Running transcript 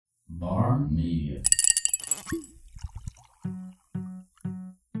Bar Media.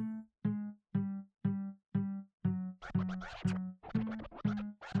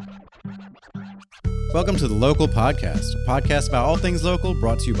 Welcome to The Local Podcast, a podcast about all things local,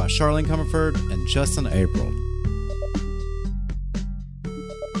 brought to you by Charlene Comerford and Justin April.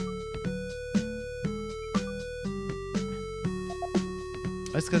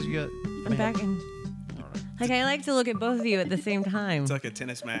 That's because you got... I'm back in. Like, I like to look at both of you at the same time. It's like a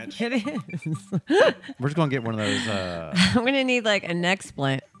tennis match. It is. We're just going to get one of those... I'm going to need, like, a neck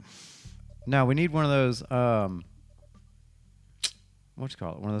splint. No, we need one of those... what you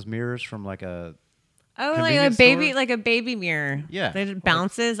call it? One of those mirrors from, like, a... Oh, convenience like a baby mirror. Yeah. That it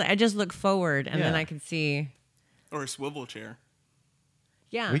bounces. I just look forward, and then I can see. Or a swivel chair.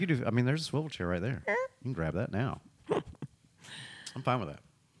 Yeah. We could do... I mean, there's a swivel chair right there. You can grab that now. I'm fine with that.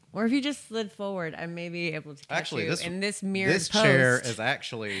 Or if you just slid forward, I may be able to catch you in this mirrored This post chair is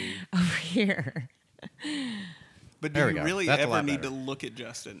actually... over here. But There do we you go. really That's a ever lot need better. to look at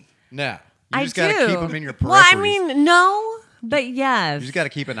Justin? No. You I just got to do. keep them in your peripheries. Well, I mean, no, but yes. You just got to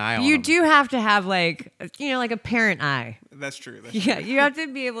keep an eye on You them. do have to have, like, like a parent eye. That's true. That's Yeah, true. you have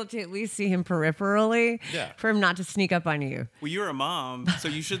to be able to at least see him peripherally for him not to sneak up on you. Well, you're a mom, so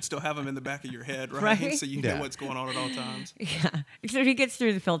you should still have him in the back of your head, right? Right? So you know what's going on at all times. Yeah, except he gets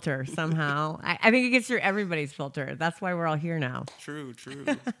through the filter somehow. I think he gets through everybody's filter. That's why we're all here now. True.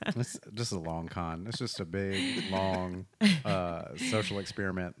 It's just a long con. It's just a big, long social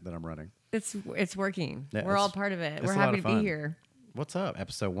experiment that I'm running. It's working. Yeah, We're all part of it. We're a lot happy of to be fun. here. What's up?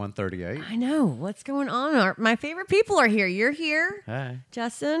 Episode 138. I know. What's going on? My favorite people are here. You're here. Hi.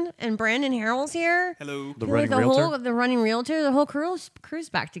 Justin and Brandon Harrell's here. Hello. The You're running the realtor. the running realtor. The whole crew's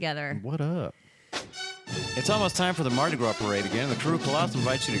back together. What up? It's almost time for the Mardi Gras parade again. The crew Colossus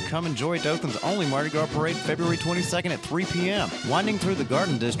invites you to come enjoy Dothan's only Mardi Gras parade February 22nd at 3 p.m. Winding through the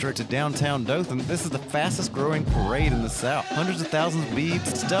Garden District to downtown Dothan, this is the fastest growing parade in the South. Hundreds of thousands of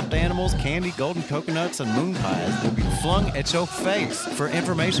beads, stuffed animals, candy, golden coconuts, and moon pies will be flung at your face. For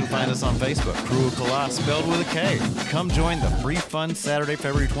information, find us on Facebook. Crew Colossus, spelled with a K. Come join the free fun Saturday,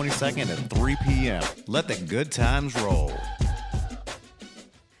 February 22nd at 3 p.m. Let the good times roll.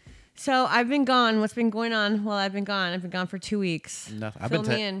 So I've been gone. What's been going on while I've been gone? I've been gone for 2 weeks. Nothing. Fill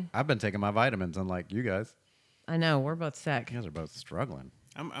me in. I've been taking my vitamins, unlike you guys. I know. We're both sick. You guys are both struggling.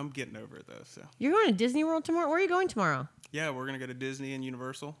 I'm getting over it, though. So You're going to Disney World tomorrow? Where are you going tomorrow? yeah, we're going to go to Disney and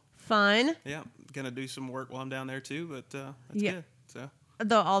Universal. Fun. Yeah, going to do some work while I'm down there, too, but that's good. So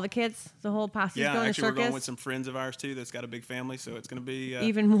All the kids, the whole posse yeah, going to actually, we're circus? going with some friends of ours, too, that's got a big family, so it's going to be...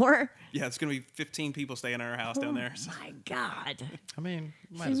 Even more? yeah, it's going to be 15 people staying at our house down there. So. My God. I mean,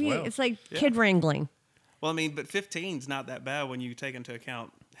 might To as me, well. it's like kid wrangling. Well, I mean, but 15's not that bad when you take into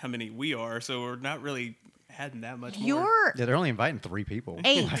account how many we are, so we're not really heading that much more. You're Yeah, they're only inviting 3 people.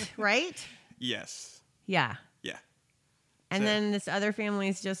 8, right? Yes. Yeah. Yeah. And So- then this other family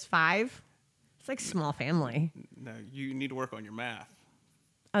is just 5. It's like small family. No, you need to work on your math.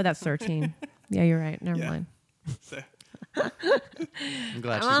 Oh, that's 13. Yeah, you're right. Never Yeah. mind. So, I'm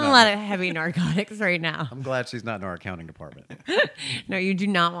glad I'm she's on a not. lot of heavy narcotics right now. I'm glad she's not in our accounting department. No, you do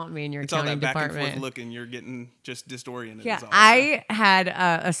not want me in your it's all accounting that back department. and forth looking. You're getting just disoriented. Yeah, is all. I had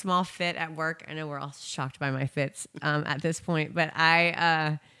a small fit at work. I know we're all shocked by my fits at this point, but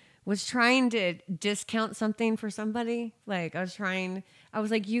I was trying to discount something for somebody. Like I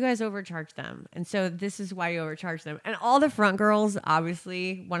was like, you guys overcharged them. And so this is why you overcharged them. And all the front girls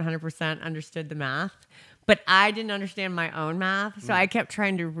obviously 100% understood the math, but I didn't understand my own math. So I kept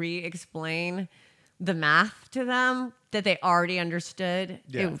trying to re-explain the math to them that they already understood.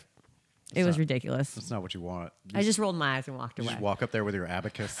 Yeah. It was ridiculous. That's not what you want. I just rolled my eyes and walked You away. just walk up there with your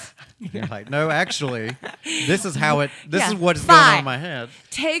abacus. You're like, no, actually, this is how it. This Yeah. is what's going on 5. in my head.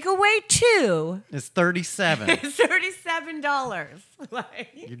 Take away 2. It's 37. It's $37. Like,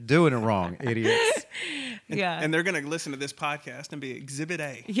 You're doing it wrong, idiots. yeah. and they're going to listen to this podcast and be Exhibit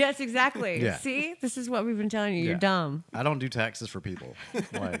A. Yes, exactly. Yeah. See, this is what we've been telling you. You're Yeah. dumb. I don't do taxes for people.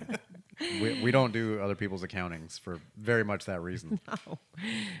 Like, we don't do other people's accountings for very much that reason. Oh,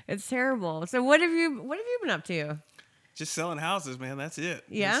 it's terrible. So what have you been up to? Just selling houses, man. That's it.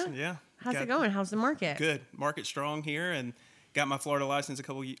 Yeah? Just- yeah. How's it going? How's the market? Good. Market strong here, and got my Florida license a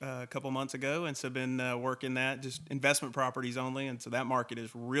couple months ago, and so been working that just investment properties only, and so that market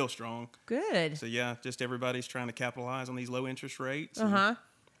is real strong. Good. So yeah, just everybody's trying to capitalize on these low interest rates. Uh-huh.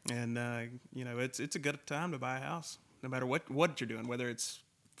 And it's a good time to buy a house, no matter what you're doing, whether it's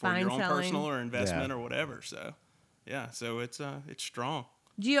for Buying, your own selling. personal or investment Yeah. or whatever. So yeah, so it's strong.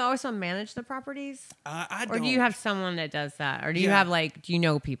 Do you also manage the properties? I Or don't. do you have someone that does that? Or do you Yeah. have do you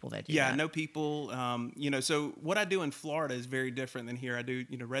know people that do that? Yeah, I know people. So what I do in Florida is very different than here. I do,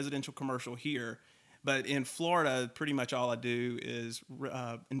 residential, commercial here, but in Florida, pretty much all I do is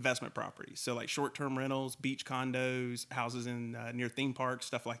investment properties. So like short-term rentals, beach condos, houses in near theme parks,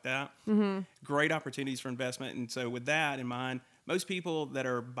 stuff like that. Mm-hmm. Great opportunities for investment. And so with that in mind, most people that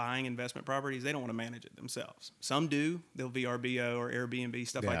are buying investment properties, they don't want to manage it themselves. Some do. They'll VRBO or Airbnb,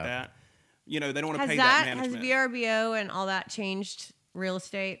 stuff like that. They don't want to pay that management. Has VRBO and all that changed real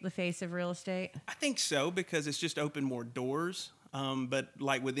estate, the face of real estate? I think so, because it's just opened more doors. But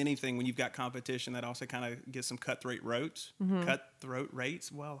like with anything, when you've got competition, that also kind of gets some cutthroat rates. Cutthroat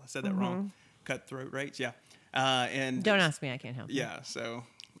rates. Well, I said that wrong. Cutthroat rates. Yeah. And Don't ask me. I can't help. Yeah. So.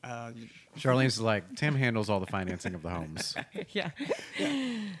 Charlene's like, Tim handles all the financing of the homes. Yeah.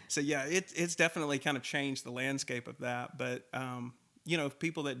 So yeah, it's definitely kind of changed the landscape of that. But if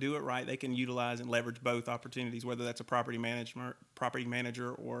people that do it right, they can utilize and leverage both opportunities, whether that's a property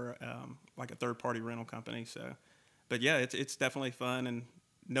manager, or like a third party rental company. So, but yeah, it's definitely fun, and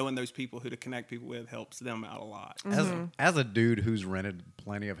knowing those people who to connect people with helps them out a lot. As a dude who's rented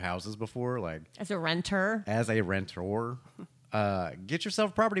plenty of houses before, like As a renter, get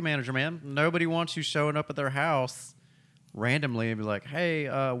yourself a property manager, man. Nobody wants you showing up at their house randomly and be like, hey,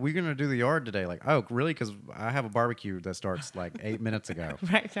 we're going to do the yard today. Like, oh, really? Because I have a barbecue that starts like 8 minutes ago.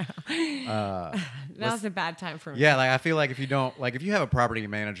 right now. That was a bad time for me. Yeah, like I feel like if you have a property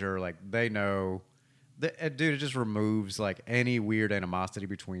manager, like they know, dude, it just removes like any weird animosity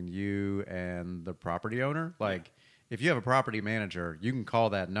between you and the property owner. Like, if you have a property manager, you can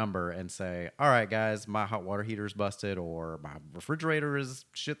call that number and say, all right, guys, my hot water heater is busted, or my refrigerator is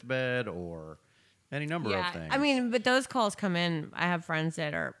shit the bed, or any number of things. I mean, but those calls come in. I have friends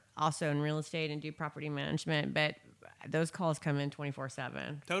that are also in real estate and do property management, but those calls come in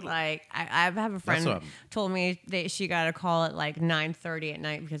 24/7. Totally. Like I have a friend told me that she got a call at like 9:30 at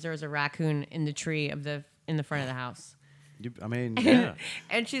night because there was a raccoon in the tree in the front of the house. Yeah.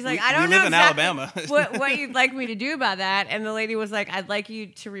 And she's like, I don't know know in exactly Alabama. what you'd like me to do about that. And the lady was like, I'd like you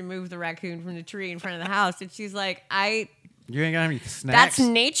to remove the raccoon from the tree in front of the house. And she's like, you ain't got any snacks? That's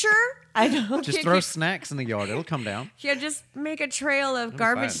nature? I don't just throw snacks in the yard. It'll come down. Yeah, just make a trail of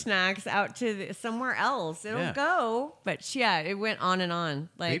garbage snacks out to somewhere else. It'll go. But yeah, it went on and on.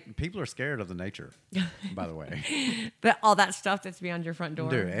 Like people are scared of the nature, by the way. But all that stuff that's beyond your front door.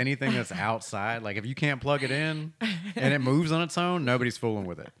 Dude, anything that's outside, like if you can't plug it in and it moves on its own, nobody's fooling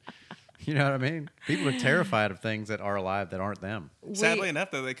with it. You know what I mean? People are terrified of things that are alive that aren't them. Sadly enough,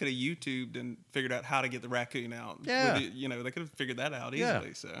 though, they could have YouTubed and figured out how to get the raccoon out. Yeah. They could have figured that out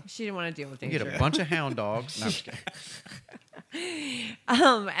easily. So she didn't want to deal with danger. You get a bunch of hound dogs. No, I'm just kidding.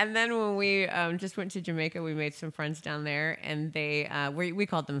 And then when we just went to Jamaica, we made some friends down there, and they we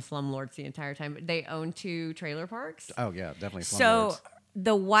called them slumlords the entire time. But they own 2 trailer parks. Oh yeah, definitely slumlords. So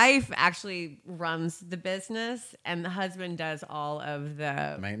the wife actually runs the business, and the husband does all of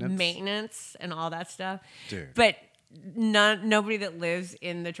the maintenance and all that stuff. Dude. But nobody that lives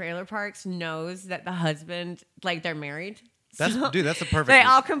in the trailer parks knows that the husband, like, they're married. That's the perfect. They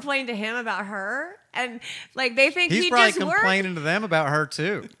all complain to him about her, and like they think he's he probably just complaining to them about her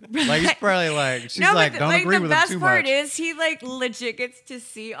too. Like he's probably like, she's like, don't agree with him too much. The best part is he like legit gets to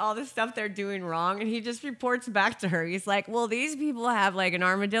see all the stuff they're doing wrong, and he just reports back to her. He's like, well, these people have like an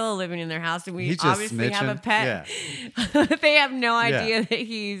armadillo living in their house, and we obviously have a pet. Yeah. They have no idea that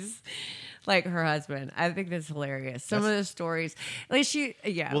he's like her husband. I think that's hilarious. Some of the stories, like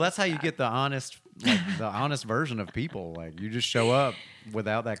Well, that's how you get the honest version of people. Like you just show up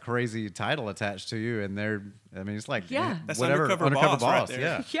without that crazy title attached to you, and it's like that's whatever undercover boss right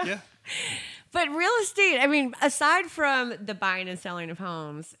there. Yeah. But real estate, I mean, aside from the buying and selling of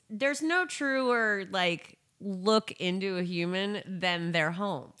homes, there's no truer like look into a human than their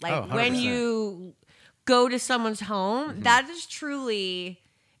home. Like when you go to someone's home, that is truly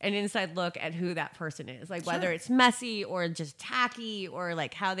an inside look at who that person is. Like whether it's messy or just tacky, or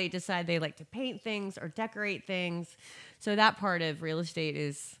like how they decide they like to paint things or decorate things. So that part of real estate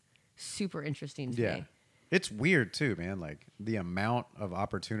is super interesting to me. It's weird too, man. Like the amount of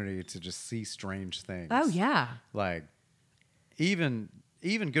opportunity to just see strange things. Oh yeah. Like even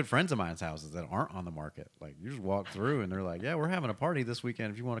good friends of mine's houses that aren't on the market. Like you just walk through and they're like, yeah, we're having a party this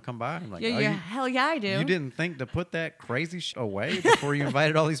weekend if you want to come by. I'm like, hell yeah, I do. You didn't think to put that crazy away before you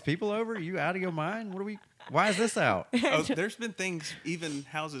invited all these people over? You out of your mind? What are we Why is this out? Oh, there's been things, even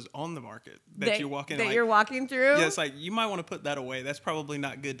houses on the market that you walk in. That like, you're walking through? Yeah, it's like, you might want to put that away. That's probably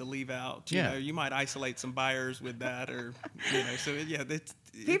not good to leave out. You know, you might isolate some buyers with that, or, so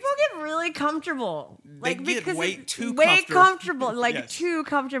people get really comfortable. They get way too comfortable. Like Yes. too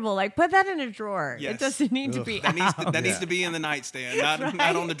comfortable. Like put that in a drawer. Yes. It doesn't need to be That out. needs to be in the nightstand,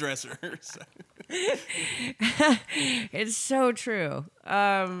 not on the dresser. So. It's so true.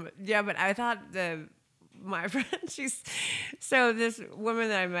 Yeah, but I thought my friend, this woman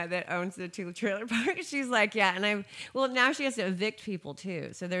that I met that owns the 2 trailer park, she's like, yeah, and now she has to evict people too.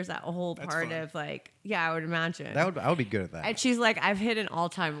 So there's that whole part fun. of like, yeah, I would imagine. I would be good at that. And she's like, I've hit an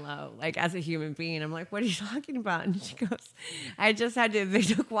all-time low, like as a human being. I'm like, what are you talking about? And she goes, I just had to evict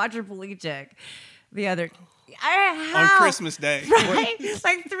a quadriplegic the other on Christmas Day. Right?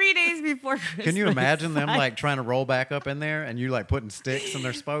 Like 3 days before Christmas. Can you imagine them like trying to roll back up in there and you like putting sticks in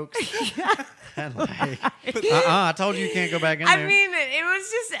their spokes? And like, I told you can't go back in there. I mean, it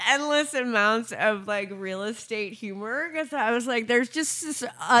was just endless amounts of like real estate humor because I was like, there's just this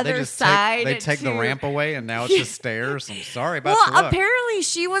other side. They take the ramp away and now it's just stairs. I'm sorry about your luck. Apparently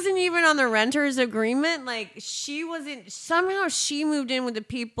she wasn't even on the renter's agreement. Like somehow she moved in with the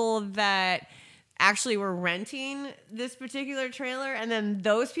people that actually were renting this particular trailer, and then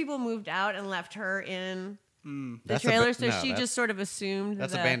those people moved out and left her in the trailer. So she just sort of assumed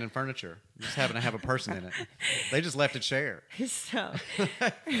that's that abandoned furniture. You just happen to have a person in it. They just left a chair. So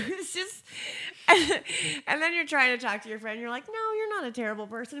it's just, and then you're trying to talk to your friend. You're like, no, you're not a terrible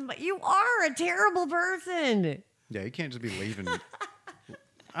person, but you are a terrible person. Yeah, you can't just be leaving.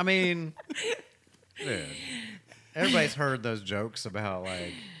 I mean, dude, everybody's heard those jokes about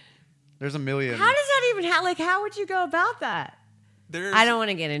like, there's a million. How does that even how would you go about that? I don't want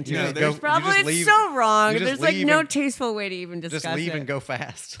to get into it. There's probably it's so wrong. There's like no tasteful way to even discuss it. Just leave and go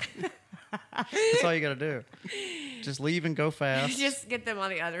fast. That's all you got to do. Just leave and go fast. Just get them on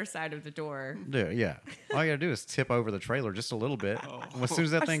the other side of the door. Dude, yeah. All you got to do is tip over the trailer just a little bit. As soon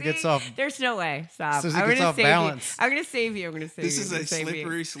as that thing gets off. There's no way. Stop. As soon as it gets off balance. I'm going to save you. This is a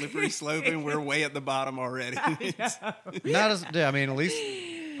slippery slope, and we're way at the bottom already. Not as, I mean, at least.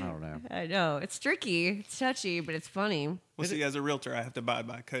 I don't know. I know. It's tricky. It's touchy, but it's funny. Well, see, as a realtor, I have to abide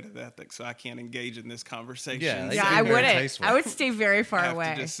by a code of ethics, so I can't engage in this conversation. Yeah, I wouldn't. I would stay very far away. I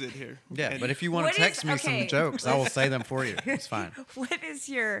have to just sit here. Yeah, but if you want to text me some jokes, I will say them for you. It's fine.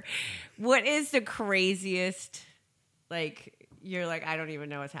 What is the craziest, like, you're like, I don't even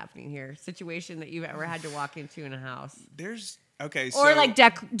know what's happening here, situation that you've ever had to walk into in a house? Or like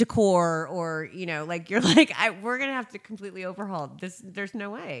decor, or like you're like, we're gonna have to completely overhaul this. There's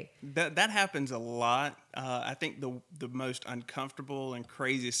no way. That happens a lot. I think the most uncomfortable and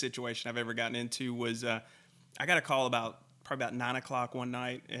craziest situation I've ever gotten into was I got a call probably about 9:00 one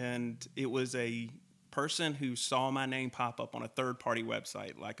night, and it was a person who saw my name pop up on a third-party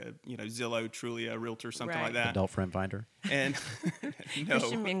website, like a Zillow, Trulia, Realtor, something like that. Adult Friend Finder. And no.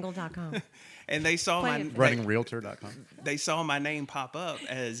 ChristianMingle.com. And they saw RunningRealtor.com. They saw my name pop up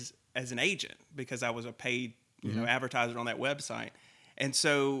as an agent because I was a paid advertiser on that website. And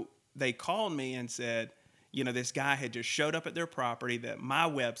so they called me and said, this guy had just showed up at their property, that my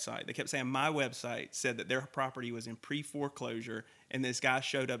website, they kept saying my website said that their property was in pre-foreclosure, and this guy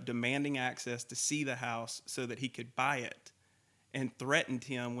showed up demanding access to see the house so that he could buy it, and threatened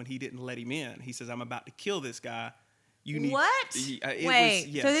him when he didn't let him in. He says, I'm about to kill this guy. What? Wait,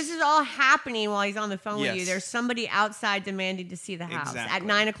 yes. So this is all happening while he's on the phone with you. There's somebody outside demanding to see the house at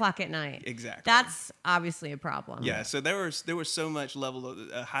 9:00 at night. Exactly. That's obviously a problem. Yeah. So there was so much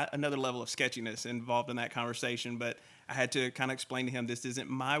another level of sketchiness involved in that conversation, but I had to kind of explain to him, this isn't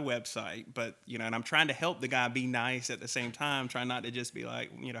my website, but and I'm trying to help the guy be nice at the same time, trying not to just be like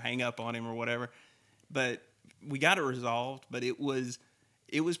hang up on him or whatever. But we got it resolved. But it was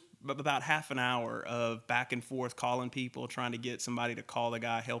about half an hour of back and forth calling people, trying to get somebody to call the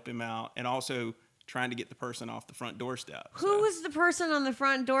guy, help him out, and also trying to get the person off the front doorstep. Who was the person on the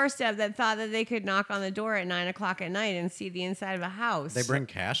front doorstep that thought that they could knock on the door at 9:00 at night and see the inside of a house? They bring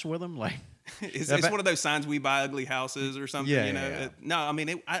cash with them? Like, it's one of those signs, we buy ugly houses or something. Yeah. No, I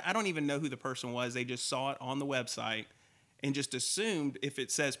mean, I don't even know who the person was. They just saw it on the website and just assumed if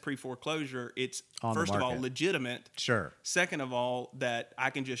it says pre-foreclosure, it's first of all legitimate. Sure. Second of all, that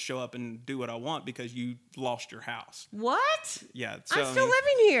I can just show up and do what I want because you lost your house. What? Yeah. So, I'm still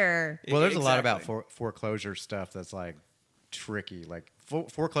living here. Well, there's a lot about foreclosure stuff that's like tricky. Like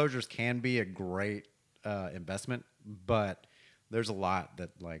foreclosures can be a great investment, but there's a lot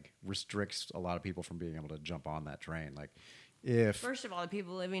that like restricts a lot of people from being able to jump on that train. Like, first of all, the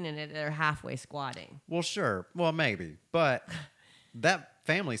people living in it are halfway squatting. Well, sure. Well, maybe. But that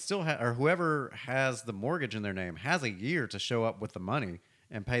family still or whoever has the mortgage in their name has a year to show up with the money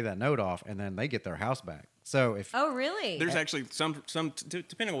and pay that note off, and then they get their house back. So if Oh, really? there's actually some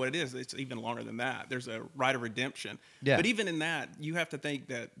depending on what it is, it's even longer than that. There's a right of redemption. Yeah. But even in that, you have to think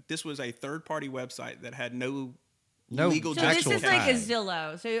that this was a third-party website that had no No legal So this actual is like a time.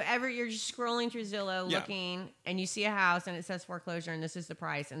 Zillow. So you're just scrolling through Zillow, Yeah. looking, and you see a house, and it says foreclosure, and this is the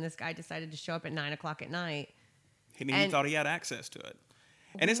price. And this guy decided to show up at 9:00 at night. He And- thought he had access to it.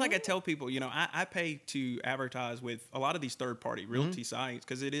 And it's like I tell people, I pay to advertise with a lot of these third-party realty sites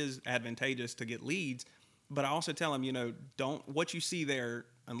because it is advantageous to get leads. But I also tell them, don't what you see there,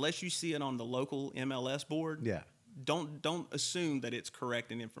 unless you see it on the local MLS board. Yeah. Don't assume that it's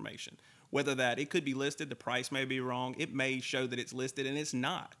correct in information. Whether that it could be listed, the price may be wrong. It may show that it's listed and it's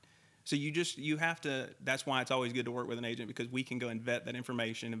not. So you have to. That's why it's always good to work with an agent because we can go and vet that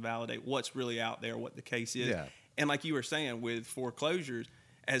information and validate what's really out there, what the case is. Yeah. And like you were saying with foreclosures,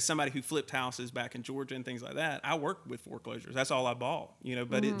 as somebody who flipped houses back in Georgia and things like that, I worked with foreclosures. That's all I bought.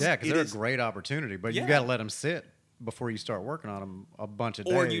 But it's Yeah, because it they're is- a great opportunity, but you Yeah. got to let them sit before you start working on them a bunch of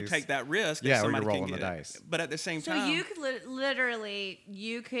days. or you take that risk. Yeah, if or you're somebody rolling can the get it. dice. But at the same So time, you could literally,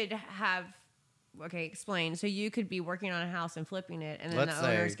 you could have, okay, explain. So you could be working on a house and flipping it, and then Let's the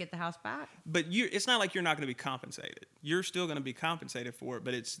owners say- get the house back? but it's not like you're not going to be compensated. You're still going to be compensated for it,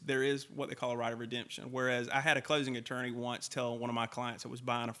 but there is what they call a right of redemption. Whereas I had a closing attorney once tell one of my clients that was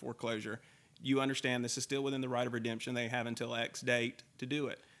buying a foreclosure, you understand this is still within the right of redemption. They have until X date to do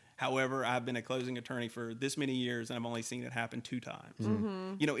it. However, I've been a closing attorney for this many years, and I've only seen it happen 2 times.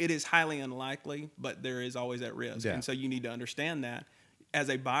 It is highly unlikely, but there is always that risk. Yeah. And so you need to understand that. As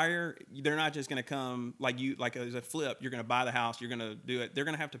a buyer, they're not just going to come like as a flip, you're going to buy the house, you're going to do it. They're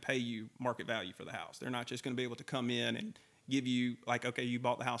going to have to pay you market value for the house. They're not just going to be able to come in and give you okay, you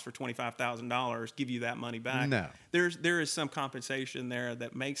bought the house for $25,000, give you that money back. No. There is some compensation there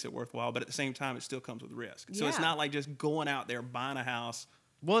that makes it worthwhile, but at the same time, it still comes with risk. So it's Yeah. not like just going out there buying a house.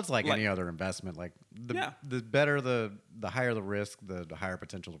 Well, it's like Like- any other investment. Like Yeah. the better the higher the risk, the higher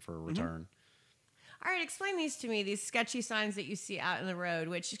potential for a return. All right, explain these to me, these sketchy signs that you see out in the road,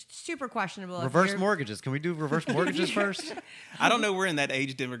 which is super questionable. if Reverse you're- mortgages. Can we do reverse mortgages first? I don't know. We're in that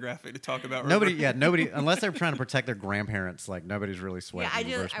age demographic to talk about Nobody, unless they're trying to protect their grandparents, like nobody's really sweating.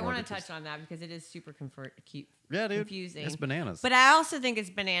 Yeah, reverse I want to mortgages. touch on that because it is super Yeah, dude, confusing. it's bananas. But I also think it's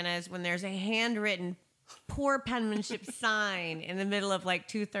bananas when there's a handwritten, poor penmanship sign in the middle of like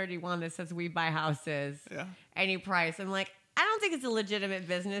 231 that says "We buy houses, Yeah. any price." I'm like, I don't think it's a legitimate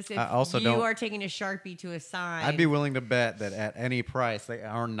business if I also you don't- are taking a Sharpie to a sign. I'd be willing to bet that at any price they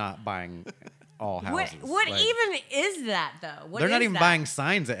are not buying all houses. What Like, even is that though? What They're not is even that? buying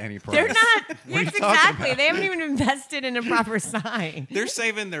signs at any price. They're not. What are you Yes, talking exactly. about? They haven't even invested in a proper sign. They're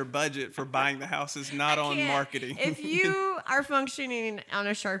saving their budget for buying the houses, not on Can't- marketing. If you are functioning on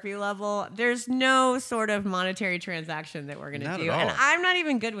a Sharpie level, there's no sort of monetary transaction that we're going to Not do. at And all. I'm not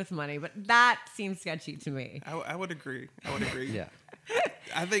even good with money, but that seems sketchy to me. I would agree. Yeah.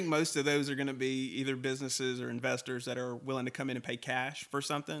 I think most of those are going to be either businesses or investors that are willing to come in and pay cash for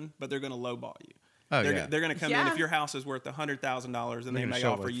something, but they're going to lowball you. Oh, they're, yeah. they're going to come in Yeah. if your house is worth $100,000 and they gonna may show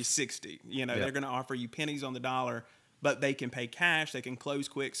it offer worth- you 60. Yeah. They're going to offer you pennies on the dollar, but they can pay cash. They can close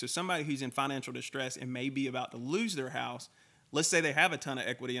quick. So somebody who's in financial distress and may be about to lose their house, let's say they have a ton of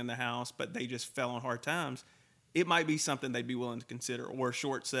equity in the house, but they just fell on hard times. It might be something they'd be willing to consider, or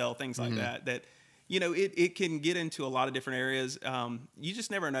short sell, things like that. It can get into a lot of different areas. You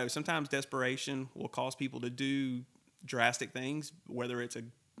just never know. Sometimes desperation will cause people to do drastic things, whether it's a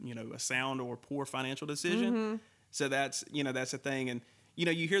sound or poor financial decision. So that's a thing. And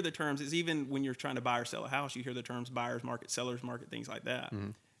you hear the terms. It's even when you're trying to buy or sell a house, you hear the terms buyer's market, seller's market, things like that.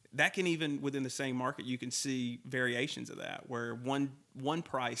 That can even within the same market, you can see variations of that, where one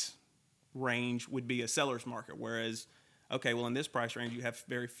price range would be a seller's market, whereas in this price range you have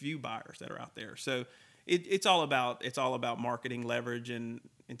very few buyers that are out there. So it's all about marketing, leverage, and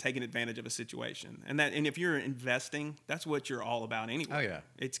taking advantage of a situation. And if you're investing, that's what you're all about anyway. Oh, yeah.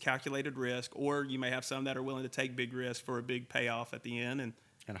 It's calculated risk, or you may have some that are willing to take big risk for a big payoff at the end,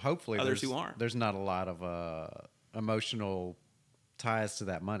 and hopefully others who aren't. There's not a lot of emotional ties to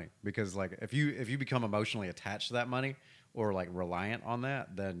that money, because like if you become emotionally attached to that money or like reliant on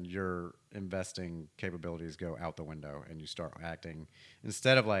that, then your investing capabilities go out the window and you start acting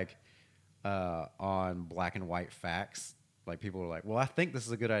instead of like on black and white facts. Like people are like, well, I think this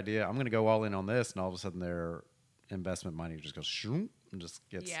is a good idea, I'm going to go all in on this, and all of a sudden their investment money just goes shoom and just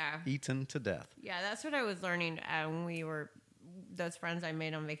gets eaten to death. Yeah, that's what I was learning when we were those friends I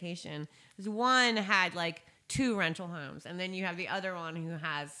made on vacation. Is one had like 2 rental homes, and then you have the other one who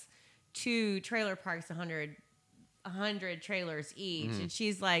has 2 trailer parks 100 100 trailers each. And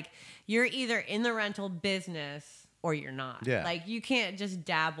she's like, you're either in the rental business or you're not. Yeah. Like, you can't just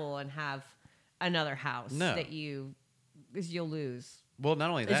dabble and have another house that you'll lose. Well, not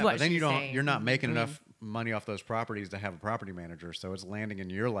only Is that, what but then she's saying. you're not making enough money off those properties to have a property manager, so it's landing in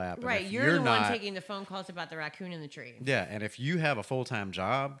your lap. And Right, if you're the not, one taking the phone calls about the raccoon in the tree. Yeah, and if you have a full-time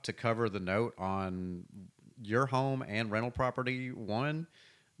job to cover the note on your home and rental property one,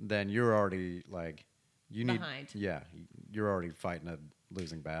 then you're already like Behind. Yeah, you're already fighting a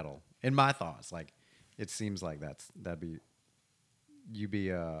losing battle. In my thoughts, like it seems like you'd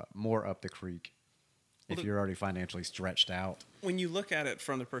be more up the creek if you're already financially stretched out. When you look at it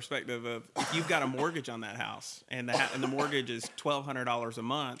from the perspective of if you've got a mortgage on that house and the mortgage is $1,200 a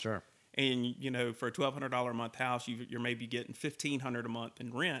month, Sure. And for a $1,200 a month house, you're maybe getting $1,500 a month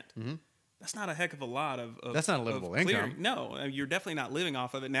in rent. Mm-hmm. That's not a heck of a lot of that's not a livable income. No, you're definitely not living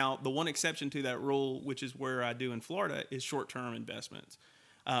off of it. Now, the one exception to that rule, which is where I do in Florida, is short-term investments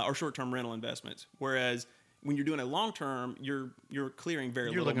or short-term rental investments. Whereas when you're doing a long-term, you're clearing very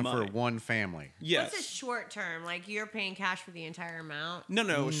little money. You're looking for one family. Yes. What's a short term? Like, you're paying cash for the entire amount?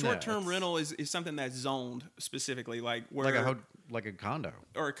 No. Short-term rental is something that's zoned specifically, like where like a condo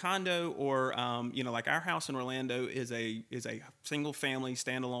or a condo, or like our house in Orlando is a single-family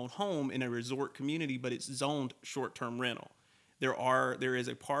standalone home in a resort community, but it's zoned short-term rental. There is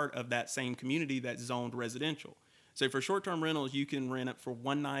a part of that same community that's zoned residential. So for short-term rentals, you can rent it for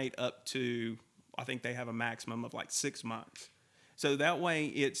one night up to, I think they have a maximum of like 6 months. So that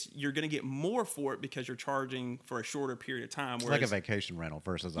way you're going to get more for it because you're charging for a shorter period of time. It's like a vacation rental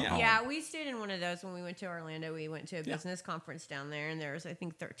versus a home. Yeah, we stayed in one of those when we went to Orlando. We went to a business conference down there, and there was, I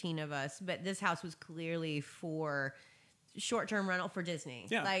think, 13 of us. But this house was clearly for short-term rental for Disney.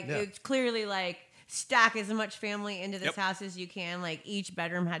 Yeah. It's clearly like, stack as much family into this house as you can. Like, each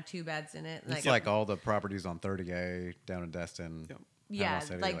bedroom had 2 beds in it. It's like all the properties on 30A down in Destin. Yep. Yeah,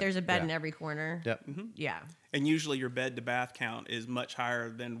 like there's a bed in every corner. Yep. Mm-hmm. Yeah. And usually your bed to bath count is much higher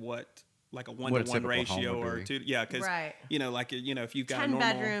than what like a 1-to-1 ratio or 2. Yeah, because if you've got 10 a normal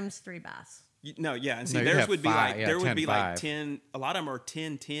bedrooms, 3 baths. And see, No, theirs would be like 10-5. 10. A lot of them are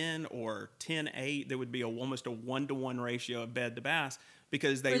 10-10 or 10-8. There would be almost a 1-to-1 ratio of bed to bath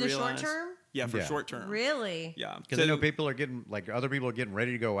because they for the realize short term. Yeah, for short term. Really? Yeah, because I know people are getting other people are getting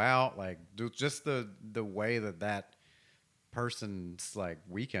ready to go out. Like just the way that person's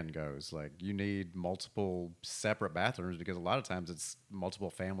weekend goes, you need multiple separate bathrooms because a lot of times it's multiple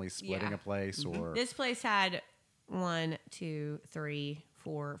families splitting a place. Or this place had 1, 2, 3,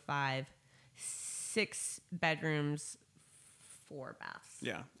 4, 5, 6 bedrooms, 4 baths.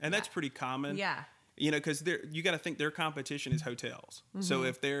 Yeah, and that's pretty common. Yeah. Because you got to think their competition is hotels. Mm-hmm. So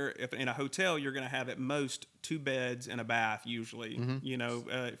if in a hotel, you're going to have at most 2 beds and a bath usually.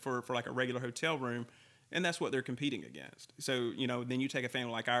 Mm-hmm. For like a regular hotel room. And that's what they're competing against. So, then you take a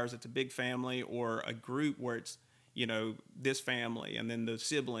family like ours, it's a big family, or a group where it's, this family and then the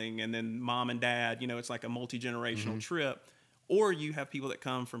sibling and then mom and dad, it's like a multi-generational trip. Or you have people that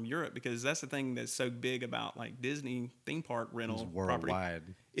come from Europe, because that's the thing that's so big about like Disney theme park rental property. Worldwide.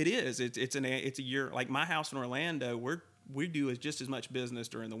 It is. It's a year. Like my house in Orlando, we do just as much business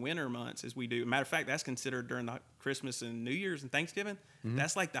during the winter months as we do. Matter of fact, that's considered during the Christmas and New Year's and Thanksgiving. Mm-hmm.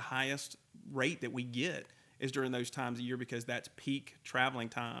 That's like the highest rate that we get is during those times of year because that's peak traveling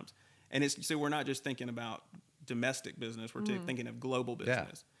times. And so we're not just thinking about domestic business. We're thinking of global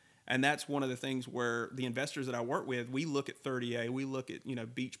business. Yeah. And that's one of the things where the investors that I work with, we look at 30A, we look at,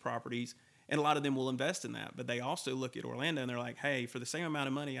 beach properties, and a lot of them will invest in that. But they also look at Orlando and they're like, hey, for the same amount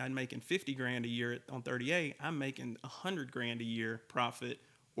of money I'm making $50,000 a year on 30A, I'm making $100,000 a year profit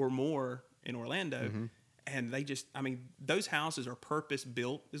or more in Orlando. Mm-hmm. And those houses are purpose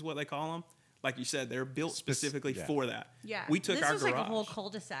built is what they call them. Like you said, they're built specifically for that. Yeah. We took our garage. This was like a whole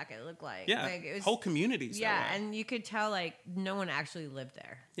cul-de-sac, it looked like. Yeah. It was, whole communities. Yeah. And you could tell no one actually lived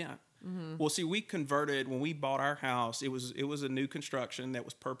there. Yeah. Mm-hmm. Well, see, we converted when we bought our house. It was a new construction that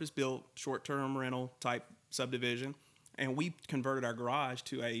was purpose built, short-term rental type subdivision, and we converted our garage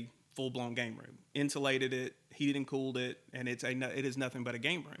to a full-blown game room. Insulated it, heated and cooled it, and it is nothing but a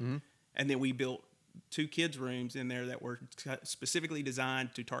game room. Mm-hmm. And then we built 2 kids' rooms in there that were specifically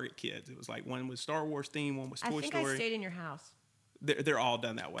designed to target kids. It was like one was Star Wars theme, one was Toy Story. I think I stayed in your house. They're all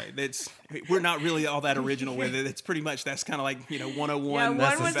done that way. We're not really all that original with it. It's pretty much that's kind of like 101. Yeah, one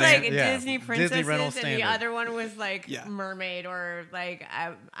was like Disney princesses, and the other one was like mermaid or like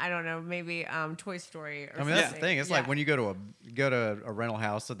I don't know, maybe Toy Story. Or something. That's the thing. It's like when you go to a rental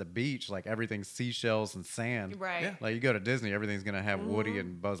house at the beach, like everything's seashells and sand. Right. Yeah. Like you go to Disney, everything's gonna have Woody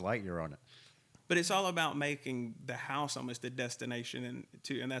and Buzz Lightyear on it. But it's all about making the house almost a destination,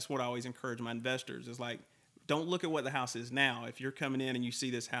 and that's what I always encourage my investors is like, don't look at what the house is now. If you're coming in and you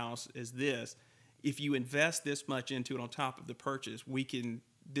see this house as this, if you invest this much into it on top of the purchase,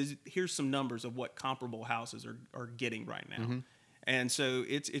 here's some numbers of what comparable houses are getting right now. Mm-hmm. And so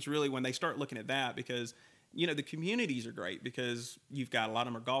it's really when they start looking at that, because the communities are great because you've got a lot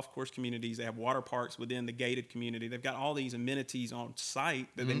of them are golf course communities. They have water parks within the gated community. They've got all these amenities on site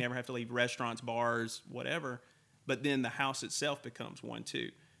that they never have to leave, restaurants, bars, whatever. But then the house itself becomes one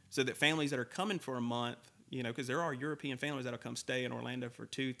too. So that families that are coming for a month, because there are European families that'll come stay in Orlando for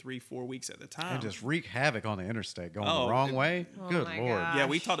 2, 3, 4 weeks at a time. And just wreak havoc on the interstate going the wrong way. Good Lord. Gosh. Yeah,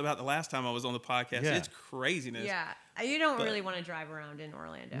 we talked about the last time I was on the podcast. Yeah. It's craziness. Yeah. You don't really want to drive around in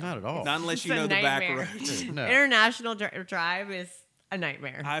Orlando. Not at all. Not unless you know the back roads. No. International Drive is a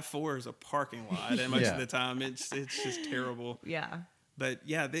nightmare. I-4 is a parking lot, and most of the time it's just terrible. Yeah. But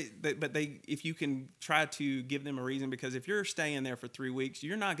yeah, they if you can try to give them a reason, because if you're staying there for 3 weeks,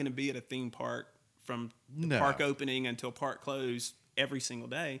 you're not going to be at a theme park from the park opening until park close every single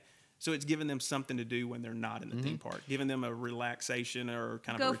day. So it's giving them something to do when they're not in the theme park, giving them a relaxation or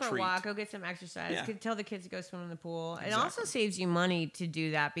kind of a retreat. Go for a walk, go get some exercise, tell the kids to go swim in the pool. Exactly. It also saves you money to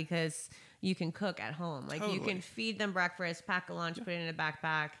do that because you can cook at home. Like you can feed them breakfast, pack a lunch, put it in a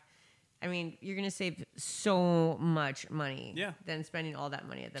backpack. I mean, you're going to save so much money than spending all that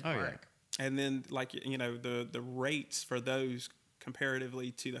money at the park. Yeah. And then, the rates for those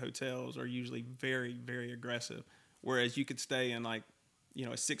comparatively to the hotels are usually very, very aggressive. Whereas you could stay in a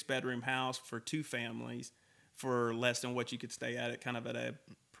 6-bedroom house for 2 families for less than what you could stay at kind of at a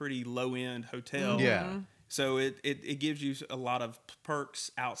pretty low-end hotel. Yeah. So it gives you a lot of perks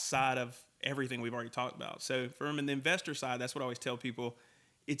outside of everything we've already talked about. So from the investor side, that's what I always tell people.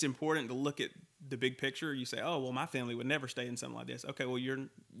 It's important to look at the big picture. You say, oh, well, my family would never stay in something like this. Okay, well,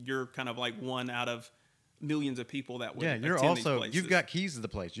 you're kind of like one out of millions of people that would attend these places. You've got keys to the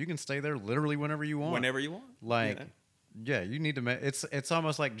place. You can stay there literally whenever you want. Whenever you want. You need to it's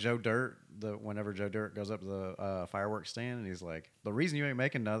almost like Joe Dirt, whenever Joe Dirt goes up to the fireworks stand and he's like, the reason you ain't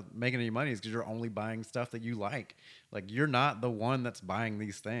making any money is because you're only buying stuff that you like. Like, you're not the one that's buying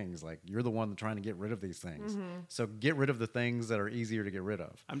these things. Like, you're the one trying to get rid of these things. Mm-hmm. So get rid of the things that are easier to get rid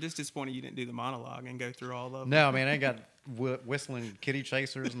of. I'm just disappointed you didn't do the monologue and go through all of them. No, man, I ain't got whistling kitty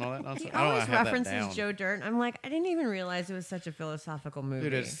chasers and all that nonsense. He always references Joe Dirt. I'm like, I didn't even realize it was such a philosophical movie.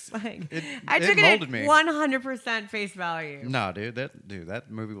 Dude, I took it at 100% face value. No, dude, that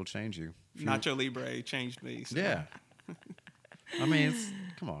movie will change you. Nacho Libre changed me. So. Yeah. I mean,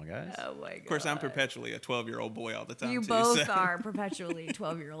 come on, guys. Oh my God. Of course, I'm perpetually a 12-year-old boy all the time. You both are perpetually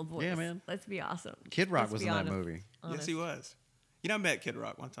 12-year-old boys. Yeah, man. Let's be awesome. Kid Rock was in that movie. Honest. Yes, he was. I met Kid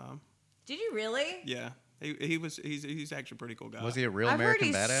Rock one time. Did you really? Yeah. He's actually a pretty cool guy. Was he a real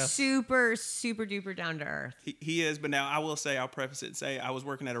American badass? Super, super duper down to earth. He is, but now I will say, I'll preface it and say I was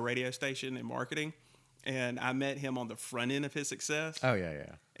working at a radio station in marketing, and I met him on the front end of his success. Oh, yeah.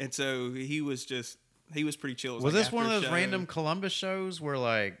 And so he was pretty chill. Was this one of those random Columbus shows where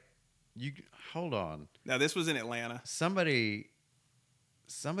hold on. No, this was in Atlanta. Somebody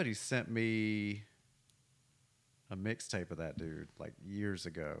sent me a mixtape of that dude years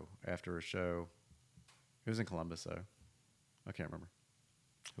ago after a show. It was in Columbus, though. I can't remember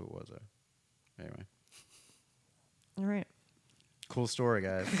who it was, though. Anyway. All right. Cool story,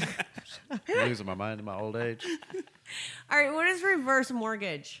 guys. Losing my mind in my old age. All right, what is reverse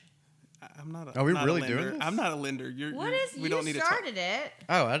mortgage? I'm not. Are we really doing this? I'm not a lender. You started it.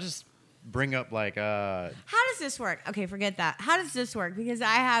 Oh, I just bring up How does this work? Okay, forget that. How does this work? Because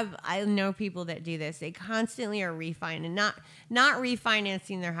I know people that do this. They constantly are refinancing, not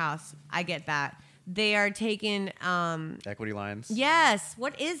refinancing their house. I get that. They are taking equity lines. Yes.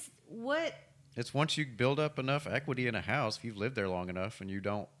 What? It's once you build up enough equity in a house, if you've lived there long enough and you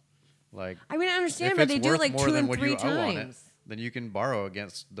don't I understand, but they do it 2 and 3 times. Then you can borrow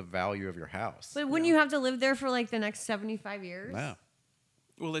against the value of your house. But wouldn't you have to live there for the next 75 years? No.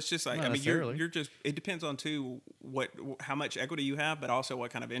 Well, it's just you're just. It depends on how much equity you have, but also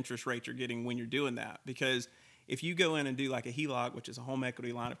what kind of interest rate you're getting when you're doing that. Because if you go in and do a HELOC, which is a home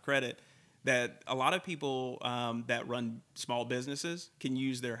equity line of credit, that a lot of people that run small businesses can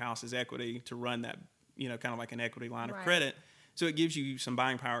use their house as equity to run that, kind of like an equity line of credit. So it gives you some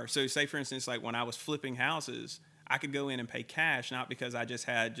buying power. So say, for instance, when I was flipping houses, I could go in and pay cash, not because I just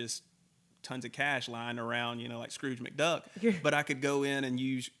had tons of cash lying around, like Scrooge McDuck, but I could go in and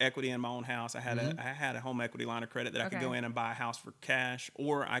use equity in my own house. I had a home equity line of credit that I could go in and buy a house for cash,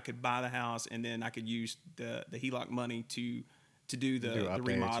 or I could buy the house and then I could use the HELOC money to do the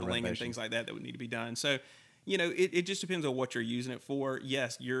remodeling and things like that would need to be done. So, it just depends on what you're using it for.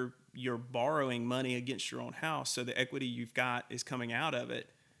 Yes, you're borrowing money against your own house, so the equity you've got is coming out of it.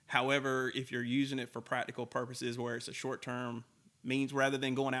 However, if you're using it for practical purposes where it's a short-term means, rather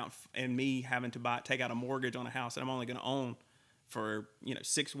than going out and me having to take out a mortgage on a house that I'm only going to own for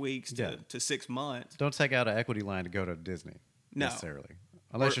 6 weeks to 6 months. Don't take out an equity line to go to Disney necessarily,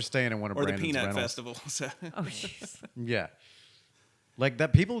 unless you're staying in one of or Brandon's the Peanut rentals. Festival. So. Oh, jeez. Yeah, like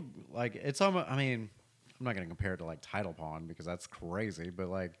that. People like it's almost. I mean, I'm not going to compare it to like Title Pawn because that's crazy, but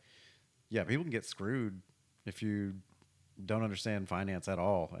like, yeah, people can get screwed if you don't understand finance at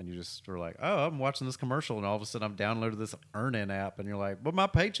all, and you just are like, oh, I'm watching this commercial, and all of a sudden I'm downloaded this earn-in app, and you're like, but my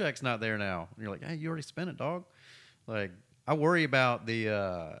paycheck's not there now, and you're like, hey, you already spent it, dog. Like, I worry about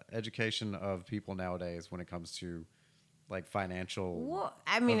the education of people nowadays when it comes to like financial Well,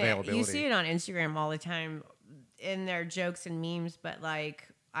 I mean, availability. you see it on Instagram all the time in their jokes and memes, but like,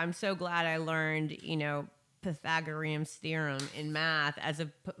 I'm so glad I learned, Pythagorean's theorem in math as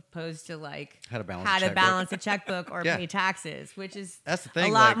opposed to like How to balance a checkbook or Yeah. pay taxes, which is That's the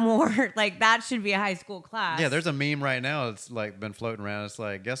thing, a lot like- more like that should be a high school class. Yeah, there's a meme right now. It's like been floating around. It's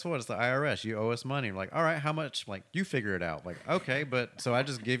like, guess what? It's the IRS. You owe us money. I'm like, all right, how much? Like, you figure it out. Like, okay, but so I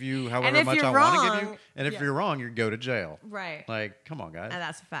just give you however if much you're I want to give wrong- you. And if yeah. you're wrong, you go to jail. right. Like, come on, guys. And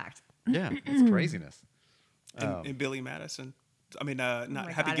that's a fact. Yeah, it's craziness. And Billy Madison. I mean, not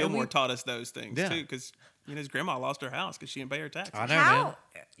my Happy God, Gilmore and taught us those things Yeah. too, because his grandma lost her house because she didn't pay her taxes. I know, man. How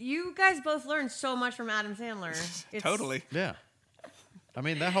you guys both learned so much from Adam Sandler. It's- Totally. Yeah. I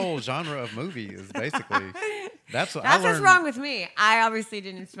mean, that whole genre of movie is basically that's what I That's learned. what's wrong with me. I obviously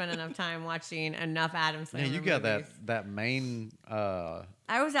didn't spend enough time watching enough Adam Sandler Yeah, you got movies. that main. I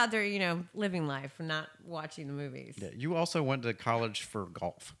was out there, living life and not watching the movies. Yeah, you also went to college for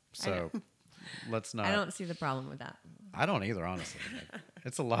golf, so let's not. I don't see the problem with that. I don't either, honestly. Like,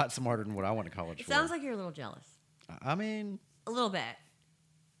 it's a lot smarter than what I went to college It for. sounds like you're a little jealous. I mean, A little bit.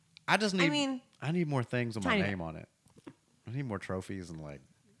 I just need. mean, I need more things with my tiny name bit. on it. I need more trophies and like.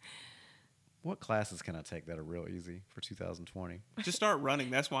 What classes can I take that are real easy for 2020? Just start running.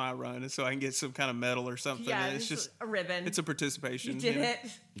 That's why I run, is so I can get some kind of medal or something. Yeah, And it's just just a ribbon. it's a participation. You did know? it.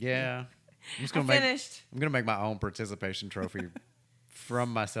 Yeah, I'm just I gonna make. finished. I'm gonna make my own participation trophy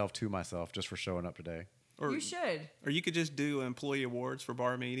from myself to myself just for showing up today. Or You should. or you could just do employee awards for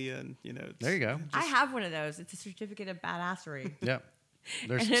Bar Media, and it's, There you go. I have one of those. It's a certificate of badassery. Yep.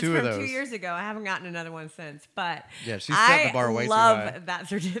 There's And it's two from of those. 2 years ago. I haven't gotten another one since. But Yeah, she set I the bar way too love high. that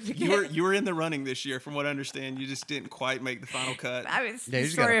certificate. You were in the running this year, from what I understand. You just didn't quite make the final cut. I mean, it's Yeah, you the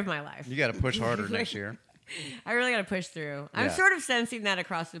just story gotta- of my life. You got to push harder next year. I really got to push through. I'm Yeah. sort of sensing that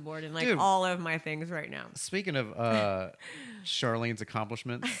across the board in like Dude. all of my things right now. Speaking of Charlene's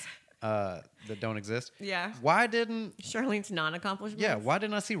accomplishments that don't exist. Yeah. Why didn't? Charlene's non-accomplishments. Yeah. Why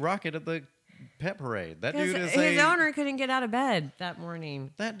didn't I see Rocket at the pet parade? That dude is his a. owner couldn't get out of bed that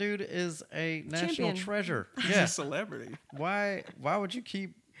morning. That dude is a national Champion. treasure. He's Yeah. a celebrity. Why would you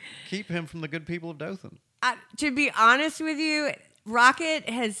keep him from the good people of Dothan? To be honest with you, Rocket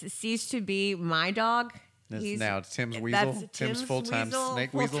has ceased to be my dog. Now it's Tim's That's Weasel. Tim's full-time weasel,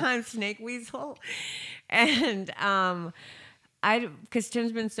 snake weasel. Full-time snake weasel. And because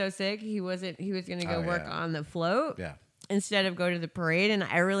Tim's been so sick, he was going to go Oh, work yeah. on the float. Yeah. Instead of go to the parade, and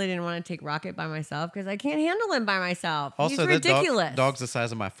I really didn't want to take Rocket by myself because I can't handle him by myself. Also, he's that ridiculous. dog's the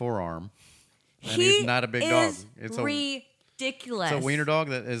size of my forearm. And he's not a big dog. It's It's a ridiculous. It's a wiener dog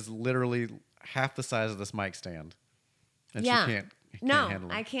that is literally half the size of this mic stand. And Yeah. she can't No, handle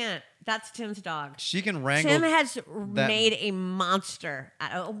him. I can't. That's Tim's dog. She can wrangle. Tim has made a monster,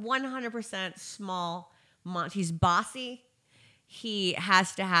 a 100% small monster. He's bossy. He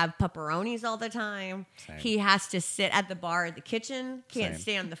has to have pepperonis all the time. Same. He has to sit at the bar at the kitchen. Can't Same.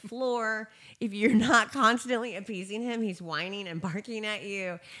 stay on the floor. If you're not constantly appeasing him, he's whining and barking at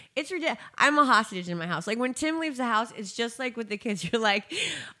you. It's ridiculous. I'm a hostage in my house. Like when Tim leaves the house, it's just like with the kids. You're like,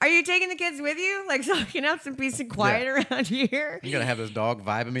 are you taking the kids with you? Like so I can have some peace and quiet around here. You gotta have this dog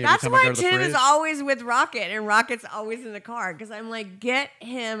vibing me That's every time I why go to the Tim fridge. is always with Rocket, and Rocket's always in the car because I'm like, get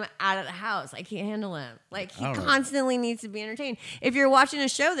him out of the house. I can't handle him. Like he I don't know. constantly needs to be entertained. If you're watching a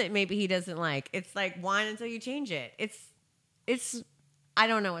show that maybe he doesn't like, it's like whine until you change it. It's. I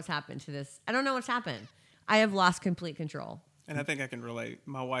don't know what's happened to this. I don't know what's happened. I have lost complete control. And I think I can relate.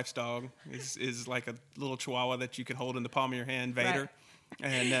 My wife's dog is like a little chihuahua that you can hold in the palm of your hand, Vader. Right.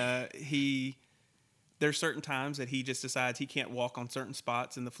 And there's certain times that he just decides he can't walk on certain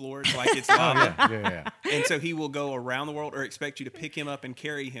spots in the floor. It's like it's Oh, lava. yeah. And so he will go around the world or expect you to pick him up and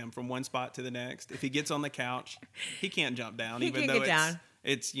carry him from one spot to the next. If he gets on the couch, he can't jump down, He even can't though get down.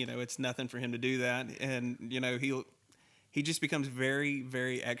 it's nothing for him to do that. And he just becomes very,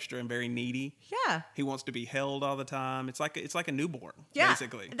 very extra and very needy. Yeah. He wants to be held all the time. It's like a newborn, Yeah.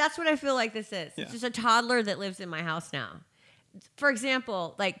 basically. That's what I feel like this is. Yeah. It's just a toddler that lives in my house now. for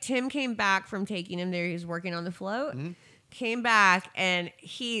example, like Tim came back from taking him there. He was working on the float, Mm-hmm. came back, and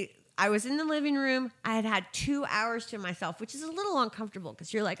I was in the living room. I had 2 hours to myself, which is a little uncomfortable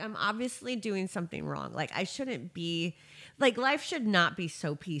because you're like, I'm obviously doing something wrong. Like, I shouldn't be, like, life should not be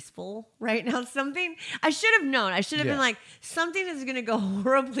so peaceful right now. I should have known. I should have been like, something is going to go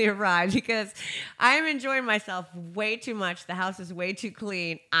horribly awry because I am enjoying myself way too much. The house is way too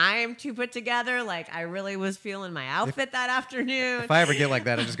clean. I am too put together. Like, I really was feeling my outfit that afternoon. If I ever get like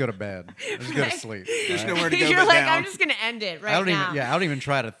that, I just go to bed. I just go to sleep. There's nowhere to go You're but like, down. I'm just going to end it right I don't now. even. Yeah, I don't even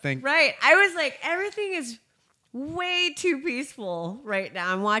try to think. Right. I was like, everything is way too peaceful right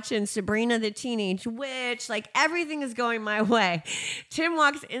now. I'm watching Sabrina the Teenage Witch. Like, everything is going my way. Tim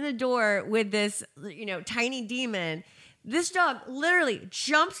walks in the door with this, tiny demon. This dog literally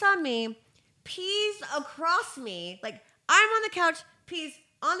jumps on me, pees across me. Like, I'm on the couch, pees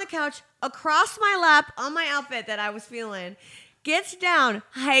on the couch, across my lap, on my outfit that I was feeling. Gets down,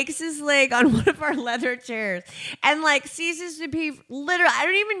 hikes his leg on one of our leather chairs, and like ceases to pee. Literally, I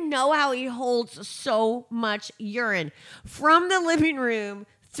don't even know how he holds so much urine from the living room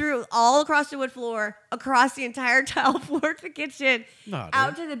through all across the wood floor, across the entire tile floor to the kitchen,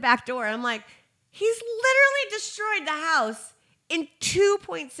 out to the back door. I'm like, he's literally destroyed the house in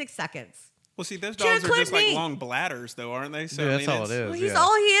 2.6 seconds. Well, see, those dogs are just me. like long bladders, though, aren't they? So Yeah, that's all it is. Well, he's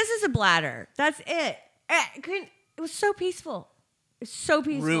all he is a bladder. That's it. It was so peaceful. It's so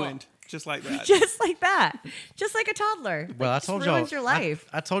peaceful. ruined, just like that. Just like that. Just like a toddler. Well, Like, I told just y'all. ruins your life.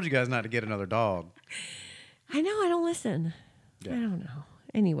 I told you guys not to get another dog. I know. I don't listen. Yeah. I don't know.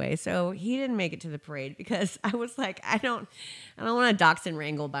 Anyway, so he didn't make it to the parade because I was like, I don't want to dachshund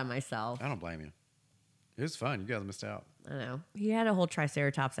wrangle by myself. I don't blame you. It was fun. You guys missed out. I know. He had a whole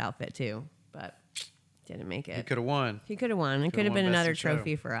Triceratops outfit too, but didn't make it. You could have won. He could have won. It Could've could have won been Best another in Show.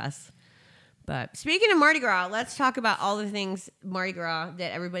 trophy for us. But speaking of Mardi Gras, let's talk about all the things Mardi Gras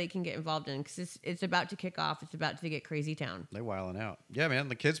that everybody can get involved in because it's about to kick off. It's about to get crazy town. They wilding out. Yeah, man.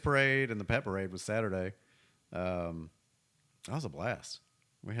 The kids parade and the pet parade was Saturday. That was a blast.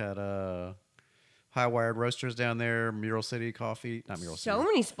 We had High Wired Roasters down there, Mural City Coffee, not Mural City. So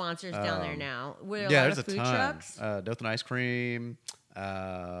many sponsors down there now. With a Yeah, lot there's of a food ton. trucks. Dothan Ice Cream,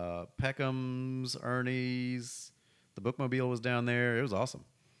 Peckham's, Ernie's, the Bookmobile was down there. It was awesome.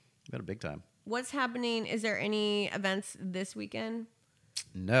 We had a big time. What's happening? Is there any events this weekend?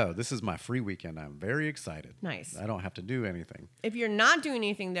 No, this is my free weekend. I'm very excited. Nice. I don't have to do anything. If you're not doing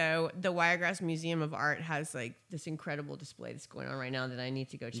anything, though, the Wiregrass Museum of Art has like this incredible display that's going on right now that I need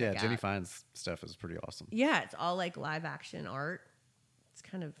to go check out. Yeah, Jenny Fine's stuff is pretty awesome. Yeah, it's all like live action art. It's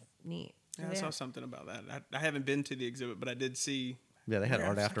kind of neat. Yeah, I saw something about that. I haven't been to the exhibit, but I did see. Yeah, they had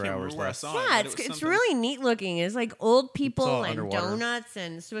art after hours Where I last. saw Yeah, it, but it was it's something. really neat looking. It's like old people all and underwater. donuts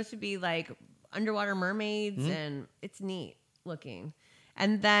and it's supposed to be like underwater mermaids Mm-hmm. and it's neat looking.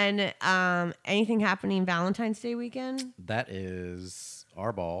 And then anything happening Valentine's Day weekend? That is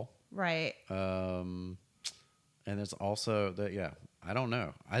our ball. Right. And there's also I don't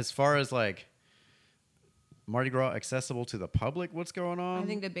know. As far as like Mardi Gras accessible to the public, what's going on? I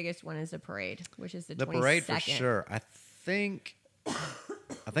think the biggest one is the parade, which is the 22nd. the parade for sure. I think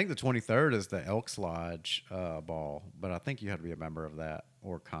the 23rd is the Elks Lodge ball, but I think you have to be a member of that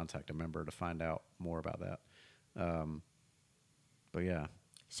or contact a member to find out more about that. But yeah.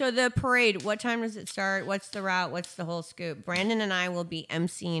 So the parade, what time does it start? What's the route? What's the whole scoop? Brandon and I will be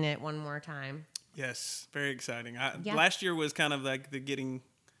emceeing it one more time. Yes, very exciting. Yeah. Last year was kind of like the getting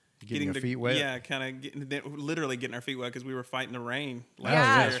your feet wet? Yeah, kind of literally getting our feet wet because we were fighting the rain last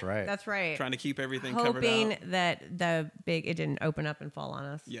Yeah, year. that's right. That's right. Trying to keep everything covered Hoping up. that it didn't open up and fall on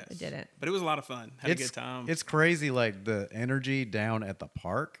us. Yes, It didn't. But it was a lot of fun. Had a good time. It's crazy, like the energy down at the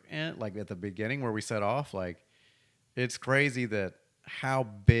park, and like at the beginning where we set off. Like, it's crazy that how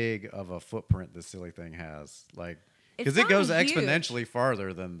big of a footprint this silly thing has. Like, because it goes gotten huge. exponentially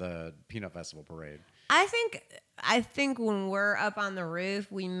farther than the Peanut Festival parade. I think when we're up on the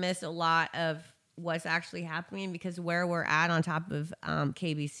roof, we miss a lot of what's actually happening because where we're at on top of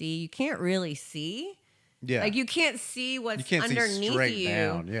KBC, you can't really see. Yeah, Like you can't see what's you can't underneath see straight you.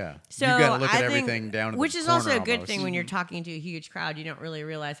 down. Yeah, So you got to look I at think- everything down, to which the is also a corner good almost. thing when you're talking to a huge crowd. You don't really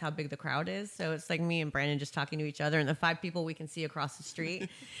realize how big the crowd is. So it's like me and Brandon just talking to each other and the 5 people we can see across the street.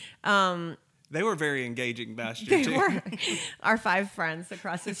 They were very engaging last year They too. were our 5 friends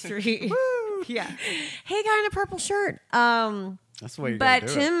across the street. Yeah. Hey, guy in a purple shirt. That's the way you got But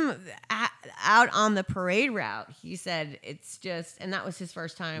to do it. Tim, out on the parade route, he said it's just, and that was his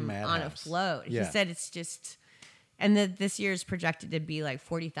first time on a Madhouse. float. Yeah. He said it's just, and that this year is projected to be like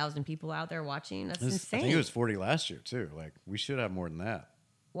 40,000 people out there watching. That's I insane. think it was 40 last year too. Like, we should have more than that.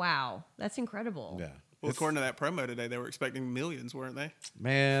 Wow, that's incredible. Yeah, Well, according to that promo today, they were expecting millions, weren't they?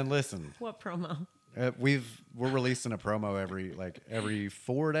 Man, listen. What promo? We're releasing a promo every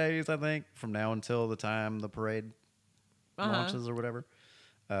 4 days, I think, from now until the time the parade launches or whatever.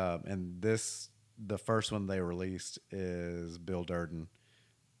 And the first one they released is Bill Durden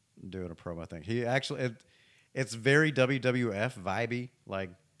doing a promo thing. He actually, it's very WWF vibey, like.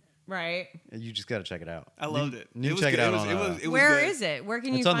 Right. You just got to check it out. I loved it. You can check it out on. Where is it? Where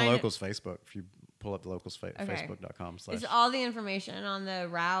can you find it? It's on the Locals Facebook. If you pull up the Locals Facebook.com/. Is all the information on the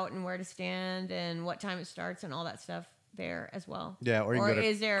route and where to stand and what time it starts and all that stuff there as well? Yeah, or you can go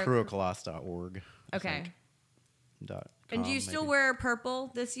to crewofcolossus.org. Okay. And do you still wear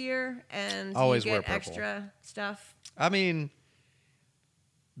purple this year? And always you wear get purple. Extra stuff? I mean,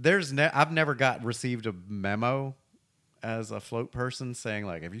 I've never received a memo as a float person saying,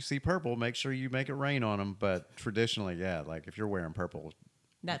 like, if you see purple, make sure you make it rain on them. But traditionally, yeah, like if you're wearing purple,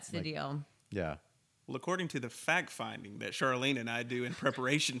 that's the deal. Yeah. Well, according to the fact finding that Charlene and I do in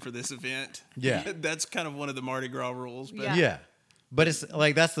preparation for this event, yeah, that's kind of one of the Mardi Gras rules. But yeah. But it's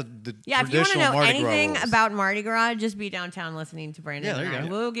like that's the yeah. If you want to know Mardi anything about Mardi Gras, just be downtown listening to Brandon. Yeah, there you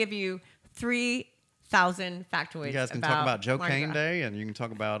go. We'll give you 3,000 factoids. You guys can talk about Joe Cane Day, and you can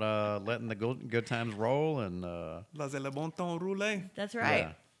talk about letting the good times roll, and le bon temps rouler. That's right.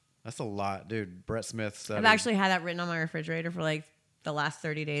 Yeah. That's a lot, dude. Brett Smith said. I've actually had that written on my refrigerator for like the last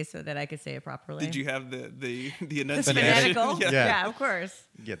 30 days so that I could say it properly. Did you have the It's enunciation? phonetical? Yeah, of course.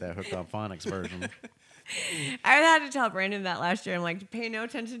 Get that hooked on phonics version. I had to tell Brandon that last year. I'm like, pay no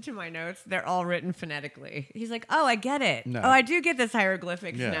attention to my notes. They're all written phonetically. He's like, oh, I get it. No. Oh, I do get this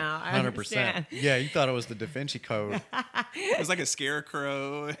hieroglyphics Yeah, now. I 100%. understand. Yeah, you thought it was the Da Vinci Code. It was like a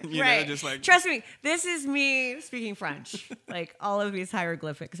scarecrow, you right. know, just like. Trust me, this is me speaking French. Like all of these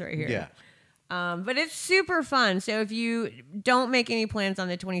hieroglyphics right here. Yeah. But it's super fun. So if you don't make any plans on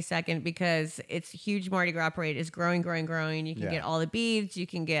the 22nd, because it's huge Mardi Gras parade, is growing. You can get all the beads, you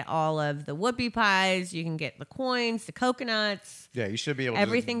can get all of the whoopie pies, you can get the coins, the coconuts. Yeah, you should be able to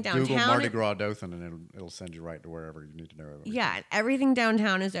everything just Google downtown. Mardi Gras Dothan, and it'll send you right to wherever you need to know. Everything. Yeah, everything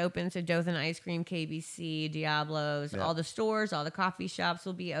downtown is open. So Dothan Ice Cream, KBC, Diablo's, all the stores, all the coffee shops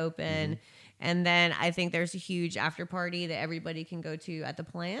will be open. And then I think there's a huge after party that everybody can go to at the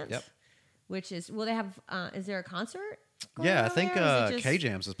plant. Yep. Which is, will they have, is there a concert? Yeah, I think just...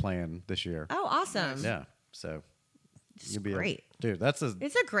 K-Jams is playing this year. Oh, awesome. Yeah, so you'll be great. Dude, it's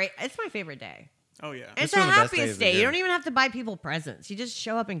my favorite day. Oh, yeah. It's the happiest day. You don't even have to buy people presents. You just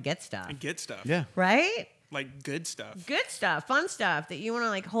show up and get stuff. Yeah. Right? Like good stuff. Good stuff. Fun stuff that you want to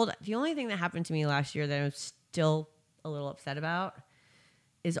like hold. The only thing that happened to me last year that I'm still a little upset about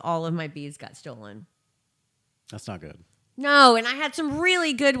is all of my beads got stolen. That's not good. No, and I had some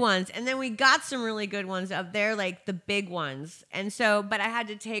really good ones, and then we got some really good ones up there, like the big ones. And so, but I had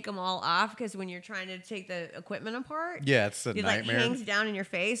to take them all off because when you're trying to take the equipment apart, yeah, it's a nightmare. It like hangs down in your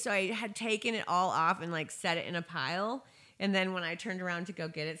face. So I had taken it all off and like set it in a pile. And then when I turned around to go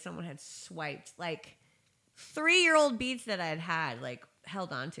get it, someone had swiped like 3-year-old beads that I had like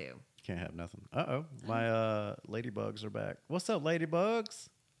held on to. Can't have nothing. My ladybugs are back. What's up, ladybugs?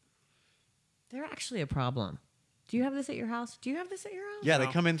 They're actually a problem. Do you have this at your house? Yeah, they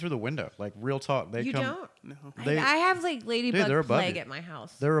come in through the window. Like, real talk. You don't? No. I have like ladybug plague at my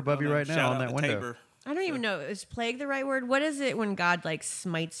house. They're above you right now on that window. Tabor. I don't even know. Is plague the right word? What is it when God like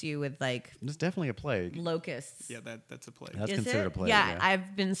smites you with like? It's definitely a plague. Locusts. Yeah, that's a plague. That's considered a plague. Yeah,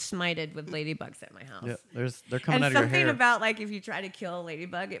 I've been smited with ladybugs at my house. Yeah, they're coming out of your hair. And something about like if you try to kill a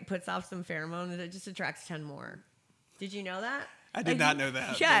ladybug, it puts off some pheromones. It just attracts 10 more. Did you know that? I did not know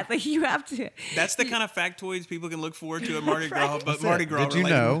that. Yeah, like you have to. That's the kind of factoids people can look forward to at Mardi Gras, but Mardi Gras Did you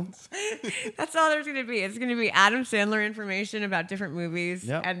know? That's all there's going to be. It's going to be Adam Sandler information about different movies,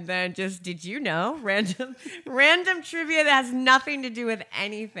 and then just did you know random trivia that has nothing to do with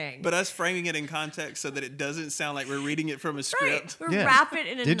anything. But us framing it in context so that it doesn't sound like we're reading it from a script. Right. We wrap it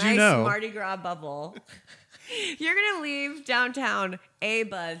in a Did nice you know? Mardi Gras bubble. You're going to leave downtown A,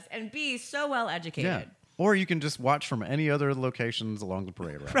 buzzed, and B, so well educated. Yeah. Or you can just watch from any other locations along the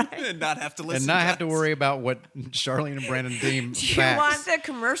parade route. Right. And not have to listen And not have to worry about what Charlene and Brandon deem Do you facts. want the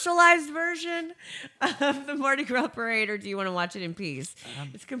commercialized version of the Mardi Gras parade, or do you want to watch it in peace?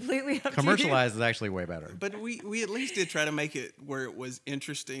 It's completely up to you. Commercialized is actually way better. But we at least did try to make it where it was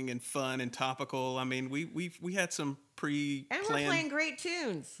interesting and fun and topical. I mean, we had some pre-planned. And we're playing great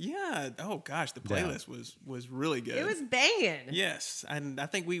tunes. Yeah. Oh gosh, the playlist was really good. It was banging. Yes, and I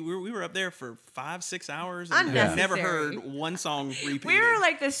think we were up there for 5-6 hours. And I never heard one song repeated. We were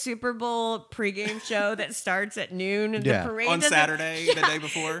like the Super Bowl pregame show that starts at noon, and Yeah. the parade on doesn't- Saturday, the day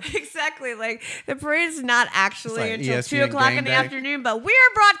before. Exactly. Like the parade is not actually like until ESPN 2 o'clock game in the day. afternoon, but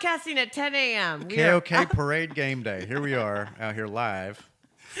we're broadcasting at 10 a.m. We are- KOK Parade Game Day. Here we are out here live,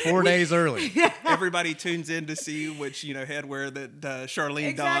 4 days early. Everybody tunes in to see which headwear that Charlene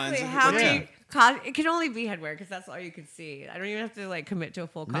Exactly. dons. How Yeah. many? It can only be headwear because that's all you can see. I don't even have to like commit to a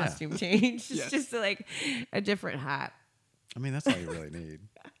full Yeah. costume change. It's Yes. just like a different hat. I mean, that's all you really need.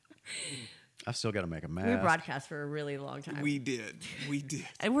 I've still got to make a mask. We broadcast for a really long time, We did,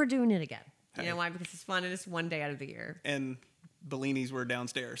 and we're doing it again. You Hey. know why? Because it's fun and it's one day out of the year. and Bellinis were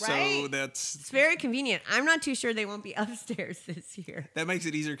downstairs, Right? so that's It's very convenient. I'm not too sure they won't be upstairs this year. that makes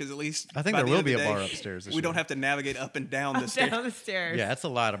it easier because at least I think by there the will end be of a the bar day, upstairs this We don't year. have to navigate up and down the stairs. Down the stairs. Yeah, that's a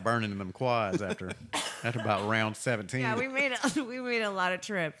lot of burning in them quads after about round 17. Yeah, we made a lot of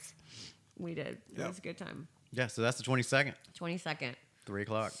trips. We did. It Yep. was a good time. Yeah, so that's the 22nd, 22nd. 3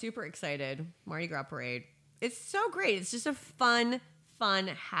 o'clock. Super excited. Mardi Gras parade. It's so great. It's just a fun,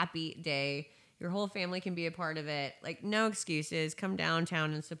 happy day. Your whole family can be a part of it. Like, no excuses. Come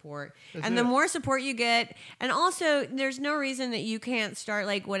downtown and support. That's and the it. more support you get, and also there's no reason that you can't start,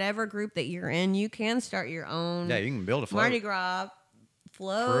 like, whatever group that you're in, you can start your own Yeah, you can build a float. Mardi Gras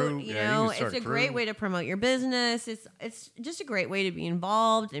float. Crew. You Yeah, you know, can start it's a a great crew. way to promote your business. It's just a great way to be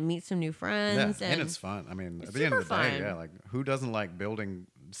involved and meet some new Yeah, friends. and it's fun. I mean, It's at the end of super the day, fun. yeah, like who doesn't like building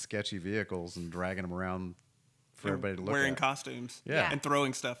sketchy vehicles and dragging them around for everybody to look wearing at? costumes, Yeah. and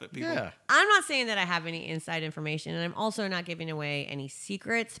throwing stuff at people. Yeah. I'm not saying that I have any inside information, and I'm also not giving away any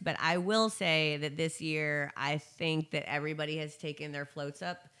secrets, but I will say that this year, I think that everybody has taken their floats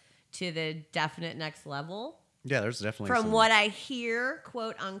up to the definite next level. Yeah, there's definitely From some, what I hear,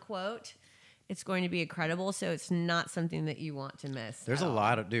 quote unquote, it's going to be incredible. So it's not something that you want to miss. There's at a all.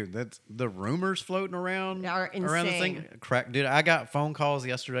 lot of that's the rumors floating around Are around this insane. thing. Crack, dude. I got phone calls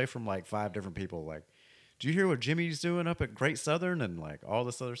yesterday from like 5 different people. Like, do you hear what Jimmy's doing up at Great Southern and like all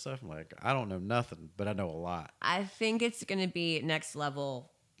this other stuff? I'm like, I don't know nothing, but I know a lot. I think it's going to be next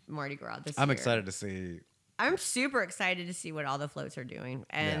level Mardi Gras this year. I'm excited to see. I'm super excited to see what all the floats are doing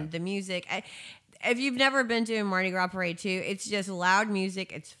and Yeah. the music. If you've never been to a Mardi Gras parade too, it's just loud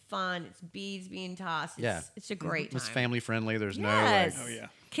music. It's fun. It's beads being tossed. It's a great time. It's family friendly. There's Yes. Oh, yeah.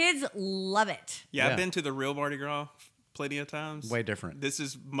 Kids love it. Yeah, Yeah. I've been to the real Mardi Gras plenty of times. Way different. This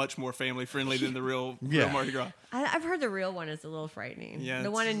is much more family friendly than the real Yeah. Mardi Gras. I've heard the real one is a little frightening. Yeah,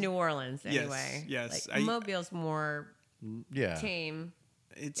 The one it's- in New Orleans, Yes, anyway. yes. Like, Mobile's more Yeah. tame.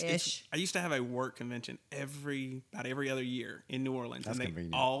 It's I used to have a work convention about every other year in New Orleans, That's and they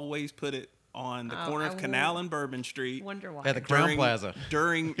convenient. always put it on the Oh, corner I of Canal and Bourbon Street. Wonder why. At the Crown Plaza.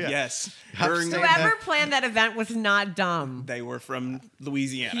 During Yeah. yes, I've during stayed Whoever planned that event was not dumb. they were from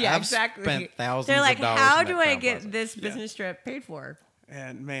Louisiana. Yeah, I've exactly. spent thousands They're like, of dollars how in that do I Crown get Plaza." this Yeah. business trip paid for?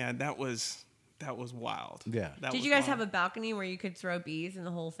 And man, that was wild. Yeah. That Did was you guys wild. have a balcony where you could throw bees in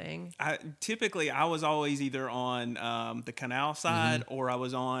the whole thing? I was always either on the canal side or I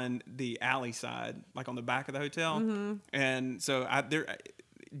was on the alley side, like on the back of the hotel. And so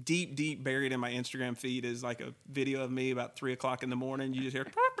deep buried in my Instagram feed is like a video of me about 3 o'clock in the morning. You just hear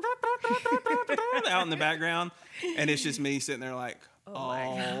out in the background, and it's just me sitting there like my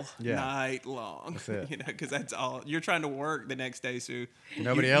all Yeah. night long. That's it. You know, because that's all you're trying to work the next day, Sue.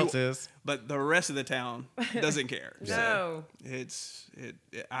 Nobody You- else is. But the rest of the town doesn't care. No. So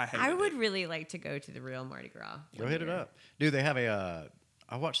I hate I it. would really like to go to the real Mardi Gras. Go hit it up, dude. They have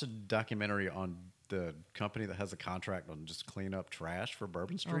I watched a documentary on the company that has a contract on just clean up trash for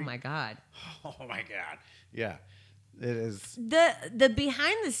Bourbon Oh Street. my God. Oh my god. Yeah, it is The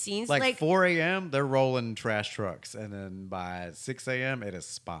behind the scenes, like, like 4 a.m. They're rolling trash trucks, and then by 6 a.m. it is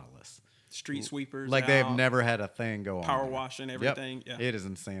spotless. Street sweepers. Like they've out. never had a thing go on. Power there. washing Yep. everything. Yeah. It is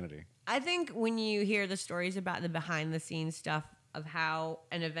insanity. I think when you hear the stories about the behind the scenes stuff of how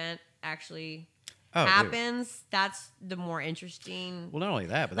an event actually Oh, dude. happens, that's the more interesting. Well, not only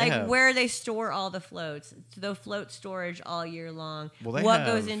that, but they Like have, where they store all the floats, the float storage all year long. Well, they what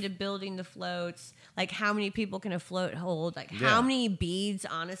goes have- into building the floats? Like how many people can a float hold? Like Yeah. how many beads,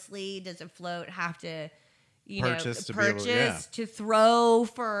 honestly, does a float have to, Purchase to be able- yeah. to throw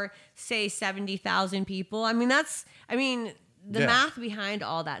for say 70,000 people? I mean, the Yeah. math behind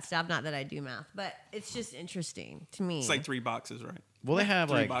all that stuff. Not that I do math, but it's just interesting to me. It's like 3 boxes, right? well, they have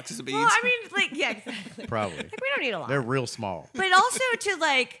 3 like boxes of beads. well, I mean, like yeah, exactly. probably Like we don't need a lot. they're real small. But also to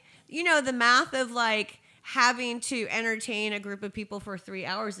like, the math of like having to entertain a group of people for 3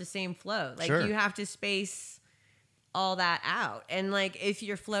 hours the same float. Like Sure. you have to space all that out. And like if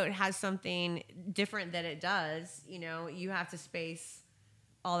your float has something different that it does, you know, you have to space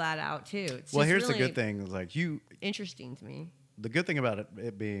all that out too. It's Well, just here's really the good thing: is like interesting to me. The good thing about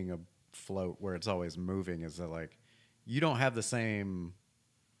it being a float where it's always moving is that like you don't have the same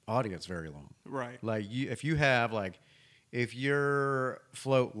audience very long. Right. Like if your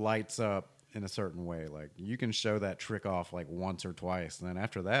float lights up in a certain way, like you can show that trick off like once or twice, and then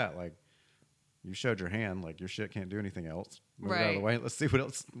after that, like you showed your hand, like your shit can't do anything else. Move it out of the way. Let's see what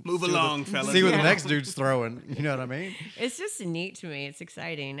else. Move along, fellas. See what the next dude's throwing. You know what I mean? It's just neat to me. It's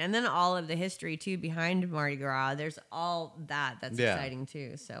exciting. And then all of the history, too, behind Mardi Gras. There's all that's exciting,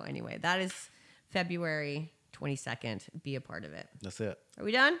 too. So anyway, that is February 22nd. Be a part of it. That's it. Are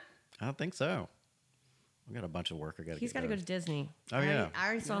we done? I don't think so. We got a bunch of work I got to get He's got to go to Disney. Oh, yeah. I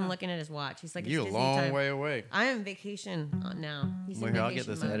already saw him looking at his watch. He's like, it's You're a Disney long time. way away. I am on vacation now. He's in Well, I'll vacation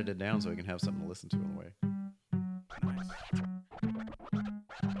get this mode. edited down so we can have something to listen to on the way.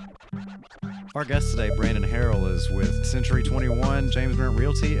 Our guest today, Brandon Harrell, is with Century 21, James Brent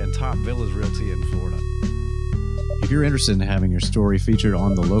Realty, and Top Villas Realty in Florida. If you're interested in having your story featured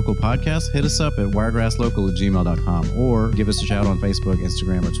on the local podcast, hit us up at wiregrasslocal@gmail.com or give us a shout on Facebook,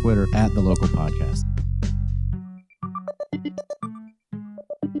 Instagram, or Twitter at The Local Podcast.